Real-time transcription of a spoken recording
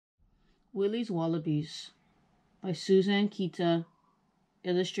Willie's Wallabies by Suzanne,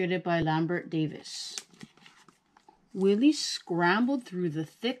 illustrated by Lambert Davis. Willie scrambled through the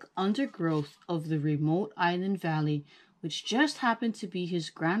thick undergrowth of the remote island valley, which just happened to be his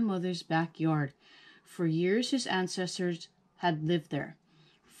grandmother's backyard. For years his ancestors had lived there,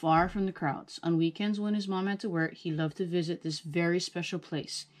 far from the crowds. On weekends when his mom had to work, he loved to visit this very special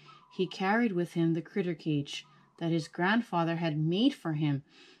place. He carried with him the critter cage that his grandfather had made for him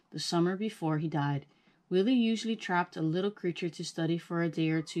the summer before he died. Willie usually trapped a little creature to study for a day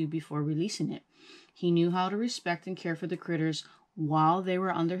or two before releasing it. He knew how to respect and care for the critters while they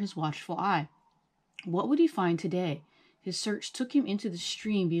were under his watchful eye. What would he find today? His search took him into the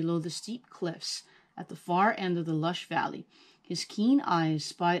stream below the steep cliffs at the far end of the lush valley. His keen eyes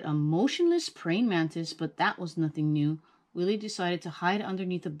spied a motionless praying mantis, but that was nothing new. Willie decided to hide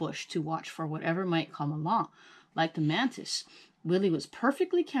underneath a bush to watch for whatever might come along. Like the mantis, Willie was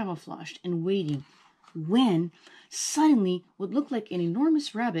perfectly camouflaged and waiting when suddenly what looked like an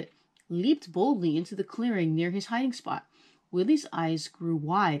enormous rabbit leaped boldly into the clearing near his hiding spot. Willie's eyes grew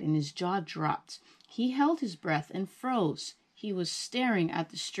wide and his jaw dropped. He held his breath and froze. He was staring at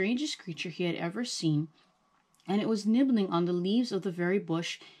the strangest creature he had ever seen, and it was nibbling on the leaves of the very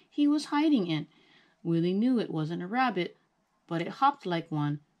bush he was hiding in. Willie knew it wasn't a rabbit, but it hopped like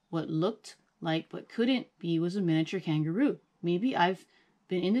one. What looked like but couldn't be was a miniature kangaroo. Maybe I've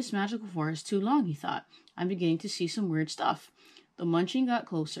been in this magical forest too long, he thought. I'm beginning to see some weird stuff. The munching got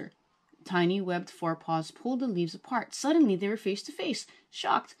closer. Tiny webbed forepaws pulled the leaves apart. Suddenly they were face to face.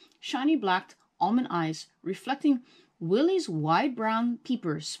 Shocked, shiny black almond eyes reflecting Willie's wide brown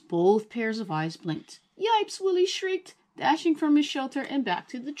peepers. Both pairs of eyes blinked. Yipes, Willie shrieked, dashing from his shelter and back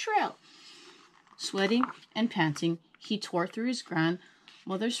to the trail. Sweating and panting, he tore through his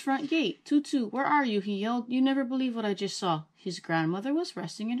grandmother's front gate. Tutu, where are you? He yelled. You never believe what I just saw. His grandmother was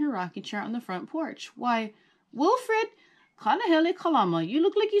resting in her rocking chair on the front porch. Why, Wilfred, Kanahele Kalama, you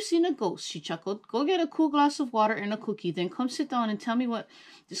look like you've seen a ghost, she chuckled. Go get a cool glass of water and a cookie, then come sit down and tell me what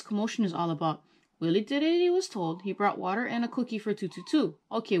this commotion is all about. Willie did as he was told. He brought water and a cookie for Tutu too.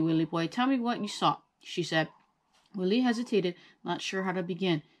 Okay, Willie boy, tell me what you saw, she said. Willie hesitated, not sure how to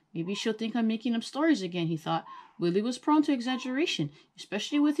begin. Maybe she'll think I'm making up stories again, he thought. Willie was prone to exaggeration,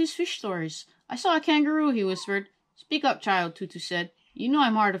 especially with his fish stories. I saw a kangaroo, he whispered. Speak up, child, Tutu said. You know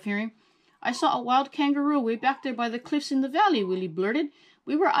I'm hard of hearing. I saw a wild kangaroo way back there by the cliffs in the valley, Willie blurted.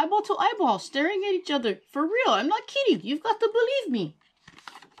 We were eyeball to eyeball, staring at each other. For real, I'm not kidding. You've got to believe me.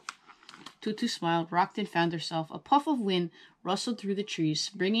 Tutu smiled, rocked, and found herself. A puff of wind rustled through the trees,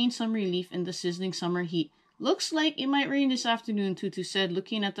 bringing some relief in the sizzling summer heat. Looks like it might rain this afternoon, Tutu said,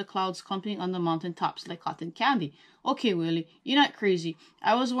 looking at the clouds clumping on the mountain tops like cotton candy. Okay, Willie, you're not crazy.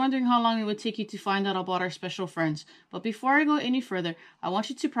 I was wondering how long it would take you to find out about our special friends. But before I go any further, I want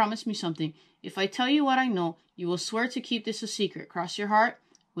you to promise me something. If I tell you what I know, you will swear to keep this a secret. Cross your heart?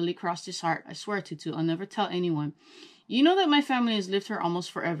 Willie crossed his heart. I swear, Tutu, I'll never tell anyone. You know that my family has lived here almost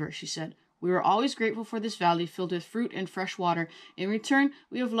forever, she said. We were always grateful for this valley filled with fruit and fresh water. In return,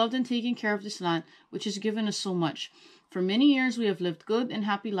 we have loved and taken care of this land, which has given us so much. For many years, we have lived good and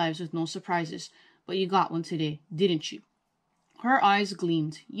happy lives with no surprises. But you got one today, didn't you? Her eyes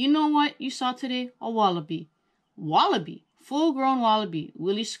gleamed. You know what you saw today? A wallaby. Wallaby? Full-grown wallaby.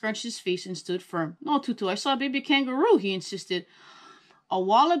 Willie scrunched his face and stood firm. No, Tutu, I saw a baby kangaroo, he insisted. A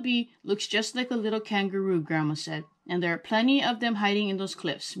wallaby looks just like a little kangaroo, Grandma said. And there are plenty of them hiding in those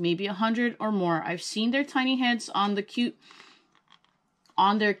cliffs, maybe 100 or more. I've seen their tiny heads on their cute,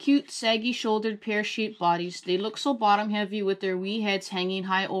 saggy-shouldered, pear-shaped bodies. They look so bottom-heavy with their wee heads hanging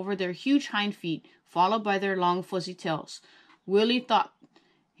high over their huge hind feet, followed by their long, fuzzy tails. Willie thought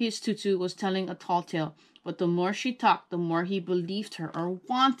his Tutu was telling a tall tale, but the more she talked, the more he believed her or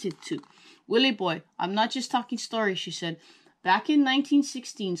wanted to. Willie boy, I'm not just talking stories, she said. Back in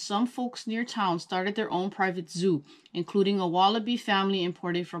 1916, some folks near town started their own private zoo, including a wallaby family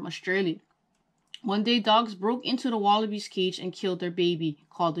imported from Australia. One day, dogs broke into the wallaby's cage and killed their baby,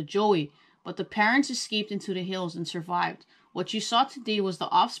 called a joey, but the parents escaped into the hills and survived. What you saw today was the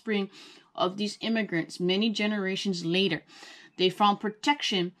offspring of these immigrants many generations later. They found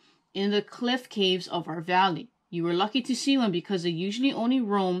protection in the cliff caves of our valley. You were lucky to see one because they usually only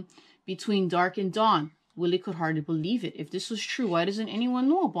roam between dark and dawn. Willie could hardly believe it. If this was true, why doesn't anyone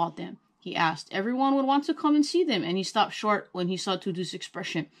know about them? He asked. Everyone would want to come and see them, and he stopped short when he saw Tutu's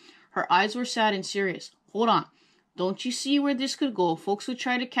expression. Her eyes were sad and serious. Hold on. Don't you see where this could go? Folks would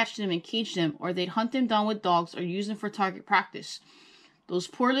try to catch them and cage them, or they'd hunt them down with dogs or use them for target practice. Those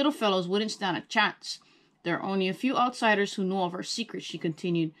poor little fellows wouldn't stand a chance. There are only a few outsiders who know of our secrets, she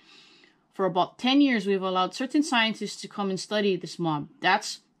continued. For about 10 years, we've allowed certain scientists to come and study this mob.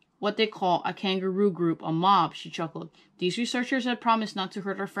 That's what they call a kangaroo group, a mob, she chuckled. These researchers had promised not to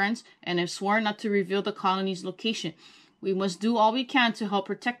hurt our friends and have sworn not to reveal the colony's location. We must do all we can to help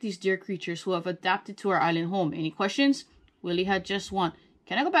protect these dear creatures who have adapted to our island home. Any questions? Willie had just one.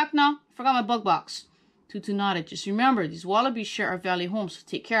 Can I go back now? Forgot my bug box. Tutu nodded. Just remember, these wallabies share our valley home, so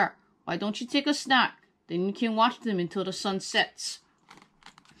take care. Why don't you take a snack? Then you can watch them until the sun sets.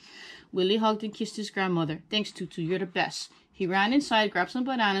 Willie hugged and kissed his grandmother. Thanks, Tutu. You're the best. He ran inside, grabbed some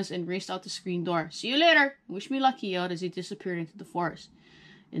bananas, and raced out the screen door. See you later. Wish me luck, he yelled as he disappeared into the forest.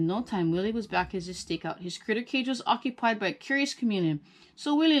 In no time, Willie was back at his stakeout. His critter cage was occupied by a curious chameleon,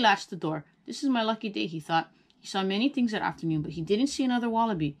 so Willie latched the door. This is my lucky day, he thought. He saw many things that afternoon, but he didn't see another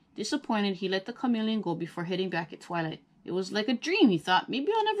wallaby. Disappointed, he let the chameleon go before heading back at twilight. It was like a dream, he thought.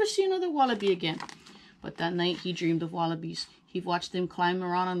 Maybe I'll never see another wallaby again. But that night, he dreamed of wallabies. He watched them climb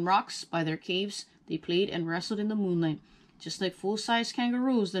around on rocks by their caves. They played and wrestled in the moonlight. Just like full-size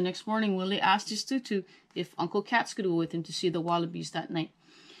kangaroos, the next morning, Willie asked his Tutu if Uncle Cats could go with him to see the wallabies that night.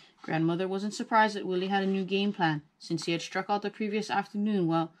 Grandmother wasn't surprised that Willie had a new game plan. Since he had struck out the previous afternoon,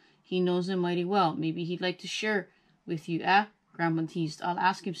 well, he knows them mighty well. Maybe he'd like to share with you, eh? Grandma teased. I'll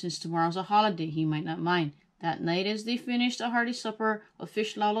ask him since tomorrow's a holiday. He might not mind. That night, as they finished a hearty supper of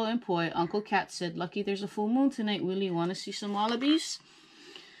fish, lalo, and poi, Uncle Cat said, Lucky there's a full moon tonight, Willie. Want to see some wallabies?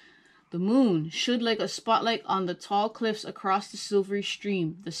 The moon shone like a spotlight on the tall cliffs across the silvery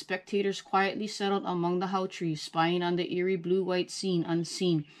stream. The spectators quietly settled among the hau trees, spying on the eerie blue-white scene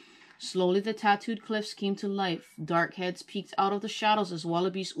unseen. Slowly the tattooed cliffs came to life. Dark heads peeked out of the shadows as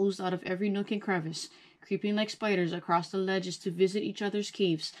wallabies oozed out of every nook and crevice, creeping like spiders across the ledges to visit each other's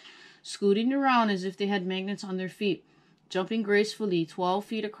caves, scooting around as if they had magnets on their feet. Jumping gracefully 12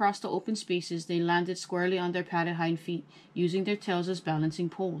 feet across the open spaces, they landed squarely on their padded hind feet, using their tails as balancing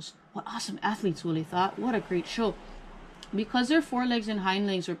poles. What awesome athletes, Willie thought. What a great show. Because their forelegs and hind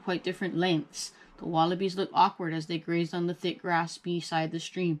legs were quite different lengths, the wallabies looked awkward as they grazed on the thick grass beside the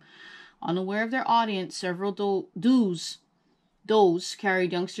stream. Unaware of their audience, several does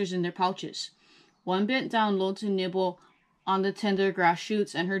carried youngsters in their pouches. One bent down low to nibble on the tender grass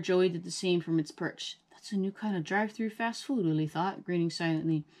shoots, and her Joey did the same from its perch. That's a new kind of drive-through fast food, Willie thought, grinning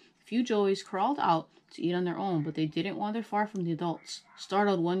silently. A few Joeys crawled out to eat on their own, but they didn't wander far from the adults.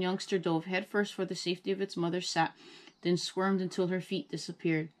 Startled, one youngster dove headfirst for the safety of its mother's sack, then squirmed until her feet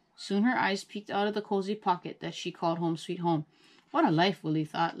disappeared. Soon her eyes peeked out of the cozy pocket that she called home sweet home. What a life, Willie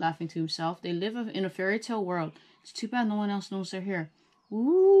thought, laughing to himself. They live in a fairy tale world. It's too bad no one else knows they're here.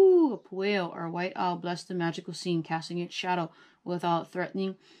 Ooh, a pueo, or white owl, blessed the magical scene, casting its shadow without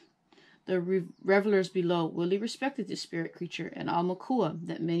threatening the revelers below. Willie respected this spirit creature, an aumakua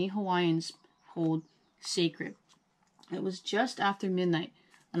that many Hawaiians hold sacred. It was just after midnight,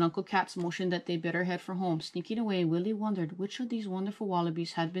 and Uncle Cats motioned that they better head for home. Sneaking away, Willie wondered which of these wonderful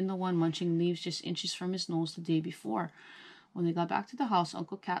wallabies had been the one munching leaves just inches from his nose the day before. When they got back to the house,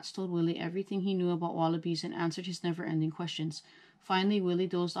 Uncle Cats told Willie everything he knew about wallabies and answered his never-ending questions. Finally, Willie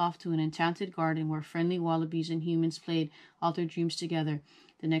dozed off to an enchanted garden where friendly wallabies and humans played out their dreams together.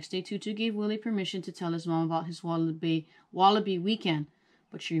 The next day, Tutu gave Willie permission to tell his mom about his wallaby weekend,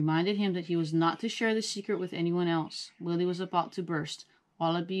 but she reminded him that he was not to share the secret with anyone else. Willie was about to burst.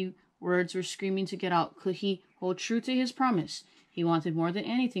 Wallaby words were screaming to get out. Could he hold true to his promise? He wanted more than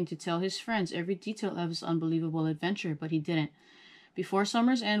anything to tell his friends every detail of his unbelievable adventure, but he didn't. Before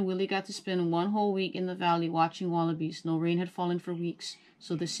summer's end, Willie got to spend one whole week in the valley watching wallabies. No rain had fallen for weeks,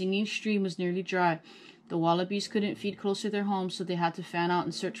 so the singing stream was nearly dry. The wallabies couldn't feed close to their homes, so they had to fan out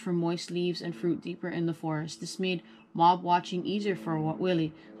and search for moist leaves and fruit deeper in the forest. This made mob watching easier for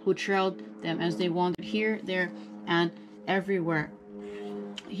Willie, who trailed them as they wandered here, there, and everywhere.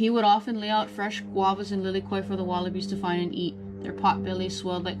 He would often lay out fresh guavas and lilikoi for the wallabies to find and eat. Their pot bellies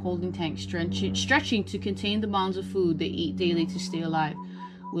swelled like holding tanks, stretching to contain the mounds of food they ate daily to stay alive.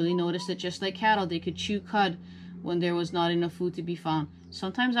 Willie noticed that just like cattle, they could chew cud when there was not enough food to be found.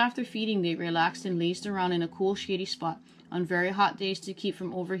 Sometimes after feeding, they relaxed and lazed around in a cool, shady spot. On very hot days, to keep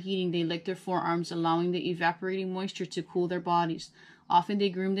from overheating, they licked their forearms, allowing the evaporating moisture to cool their bodies. Often they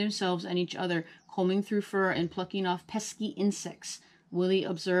groomed themselves and each other, combing through fur and plucking off pesky insects. Willie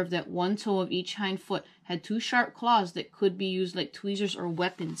observed that one toe of each hind foot had two sharp claws that could be used like tweezers or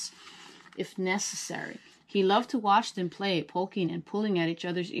weapons, if necessary. He loved to watch them play, poking and pulling at each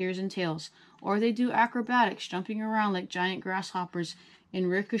other's ears and tails, or they do acrobatics, jumping around like giant grasshoppers and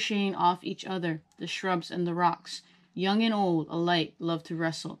ricocheting off each other, the shrubs and the rocks. Young and old alike loved to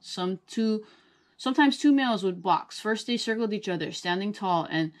wrestle. Sometimes two males would box. First they circled each other, standing tall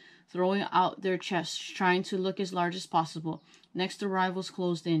and throwing out their chests, trying to look as large as possible. Next the rivals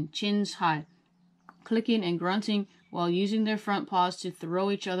closed in, chins high, clicking and grunting while using their front paws to throw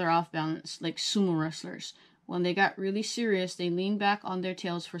each other off balance, like sumo wrestlers. When they got really serious, they leaned back on their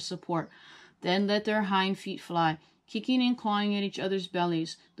tails for support, then let their hind feet fly, kicking and clawing at each other's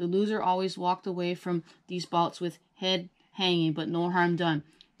bellies. The loser always walked away from these bouts with head hanging, but no harm done.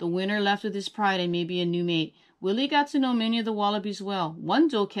 The winner left with his pride and maybe a new mate. Willie got to know many of the Wallabies well. One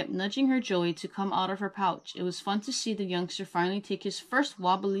doe kept nudging her joey to come out of her pouch. It was fun to see the youngster finally take his first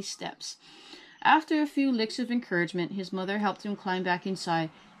wobbly steps. After a few licks of encouragement, his mother helped him climb back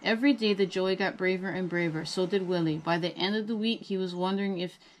inside. Every day the joey got braver and braver. So did Willie. By the end of the week, he was wondering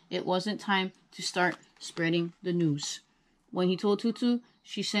if it wasn't time to start spreading the news. When he told Tutu,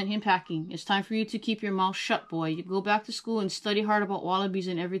 she sent him packing. It's time for you to keep your mouth shut, boy. You go back to school and study hard about wallabies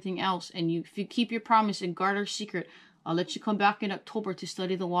and everything else. And if you keep your promise and guard our secret, I'll let you come back in October to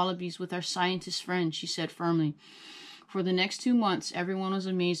study the wallabies with our scientist friend, she said firmly. For the next 2 months, everyone was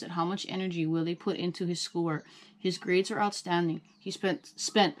amazed at how much energy Willie put into his schoolwork. His grades were outstanding. He spent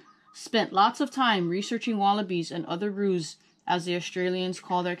lots of time researching wallabies and other roos, as the Australians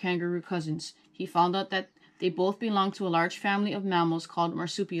call their kangaroo cousins. He found out that they both belong to a large family of mammals called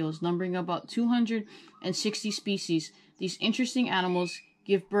marsupials, numbering about 260 species. These interesting animals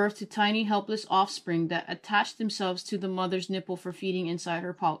give birth to tiny, helpless offspring that attach themselves to the mother's nipple for feeding inside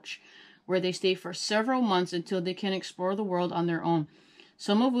her pouch, where they stay for several months until they can explore the world on their own.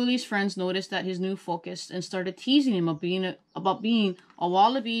 Some of Willie's friends noticed that his new focus and started teasing him about being a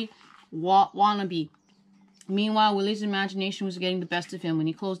wallaby wannabe. Meanwhile, Willie's imagination was getting the best of him. When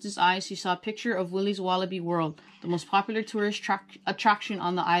he closed his eyes, he saw a picture of Willie's Wallaby World, the most popular tourist attraction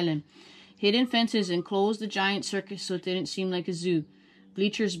on the island. Hidden fences enclosed the giant circus so it didn't seem like a zoo.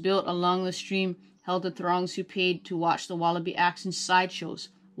 Bleachers built along the stream held the throngs who paid to watch the wallaby acts and sideshows.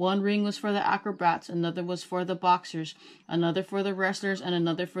 One ring was for the acrobats, another was for the boxers, another for the wrestlers, and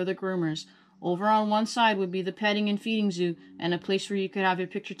another for the groomers. Over on one side would be the petting and feeding zoo, and a place where you could have your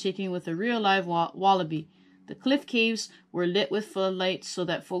picture taken with a real live wallaby. The cliff caves were lit with floodlights so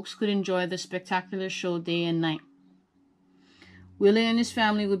that folks could enjoy the spectacular show day and night. Willie and his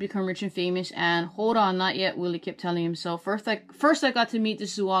family would become rich and famous, and hold on, not yet, Willie kept telling himself. First I got to meet the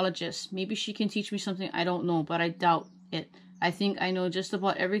zoologist. Maybe she can teach me something I don't know, but I doubt it. I think I know just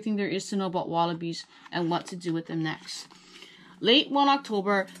about everything there is to know about wallabies and what to do with them next. Late one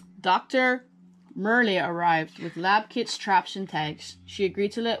October, Dr. Merle arrived with lab kits, traps, and tags. She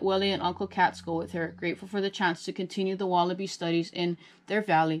agreed to let Willie and Uncle Cats go with her, grateful for the chance to continue the wallaby studies in their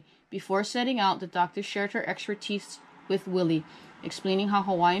valley. Before setting out, the doctor shared her expertise with Willie, explaining how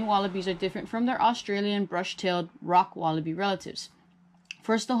Hawaiian wallabies are different from their Australian brush-tailed rock wallaby relatives.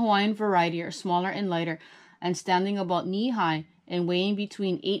 First, the Hawaiian variety are smaller and lighter, and standing about knee-high and weighing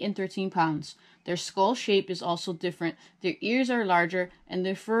between 8 and 13 pounds. Their skull shape is also different. Their ears are larger, and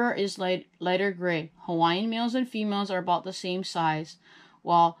their fur is lighter gray. Hawaiian males and females are about the same size,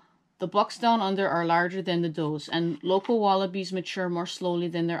 while the bucks down under are larger than the does, and local wallabies mature more slowly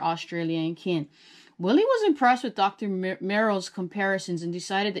than their Australian kin. Willie was impressed with Dr. Merrill's comparisons and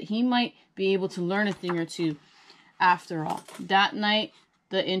decided that he might be able to learn a thing or two after all. That night,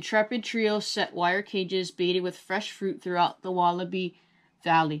 the intrepid trio set wire cages baited with fresh fruit throughout the Wallaby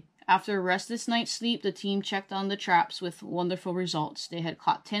Valley. After a restless night's sleep, the team checked on the traps with wonderful results. They had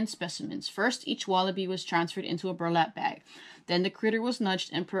caught 10 specimens. First, each wallaby was transferred into a burlap bag. Then the critter was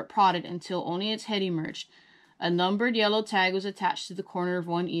nudged and prodded until only its head emerged. A numbered yellow tag was attached to the corner of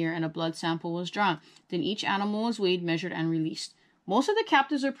one ear, and a blood sample was drawn. Then each animal was weighed, measured, and released. Most of the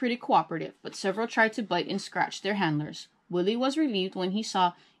captives were pretty cooperative, but several tried to bite and scratch their handlers. Willie was relieved when he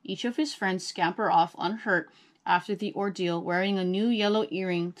saw each of his friends scamper off unhurt after the ordeal, wearing a new yellow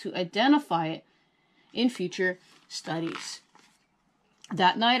earring to identify it in future studies.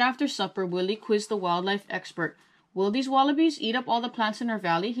 That night after supper, Willie quizzed the wildlife expert. "Will these wallabies eat up all the plants in our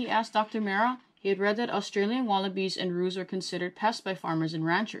valley?" he asked Dr. Merrill. He had read that Australian wallabies and roos are considered pests by farmers and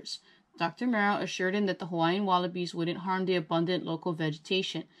ranchers. Dr. Merrill assured him that the Hawaiian wallabies wouldn't harm the abundant local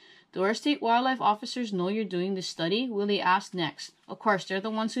vegetation. "Do our state wildlife officers know you're doing this study?" Willie asked next. "Of course, they're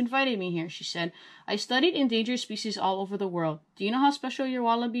the ones who invited me here," she said. "I studied endangered species all over the world. Do you know how special your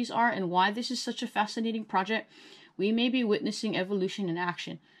wallabies are and why this is such a fascinating project? We may be witnessing evolution in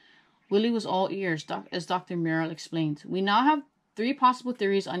action." Willie was all ears, as Dr. Merrill explained. "We now have 3 possible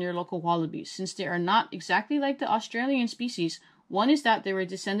theories on your local wallabies. Since they are not exactly like the Australian species, one is that they were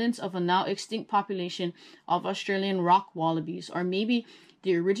descendants of a now extinct population of Australian rock wallabies, or maybe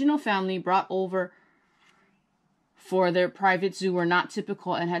the original family brought over for their private zoo were not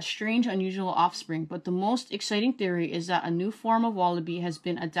typical and had strange, unusual offspring. But the most exciting theory is that a new form of wallaby has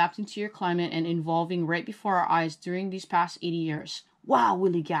been adapting to your climate and evolving right before our eyes during these past 80 years. Wow,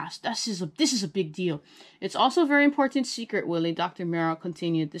 Willie gasped. This is a big deal. It's also a very important secret, Willie, Dr. Merrill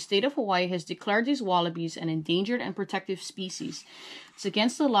continued. The state of Hawaii has declared these wallabies an endangered and protective species. It's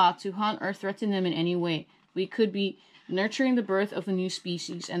against the law to hunt or threaten them in any way. We could be nurturing the birth of a new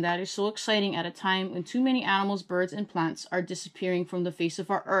species, and that is so exciting at a time when too many animals, birds, and plants are disappearing from the face of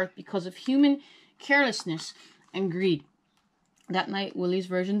our earth because of human carelessness and greed. That night, Willie's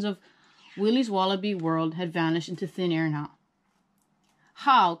versions of Willie's wallaby world had vanished into thin air now.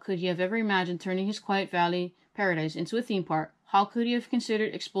 How could he have ever imagined turning his quiet valley paradise into a theme park? How could he have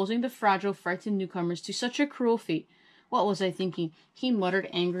considered exposing the fragile, frightened newcomers to such a cruel fate? What was I thinking? He muttered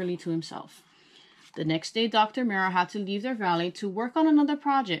angrily to himself. The next day, Dr. Mara had to leave their valley to work on another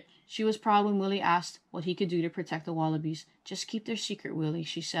project. She was proud when Willie asked what he could do to protect the wallabies. Just keep their secret, Willie,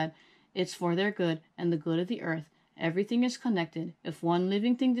 she said. It's for their good and the good of the earth. Everything is connected. If one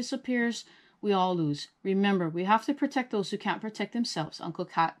living thing disappears, we all lose. Remember, we have to protect those who can't protect themselves, Uncle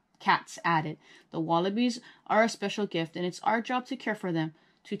Katz added. The wallabies are a special gift, and it's our job to care for them.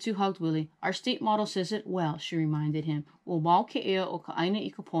 Tutu hugged Willie. Our state motto says it well, she reminded him. Umau ke'ea o ka'aina i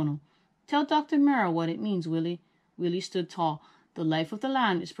kapono. Tell Dr. Mara what it means, Willie. Willie stood tall. The life of the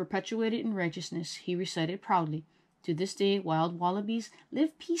land is perpetuated in righteousness, he recited proudly. To this day, wild wallabies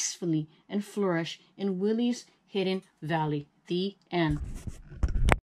live peacefully and flourish in Willie's hidden valley. The end.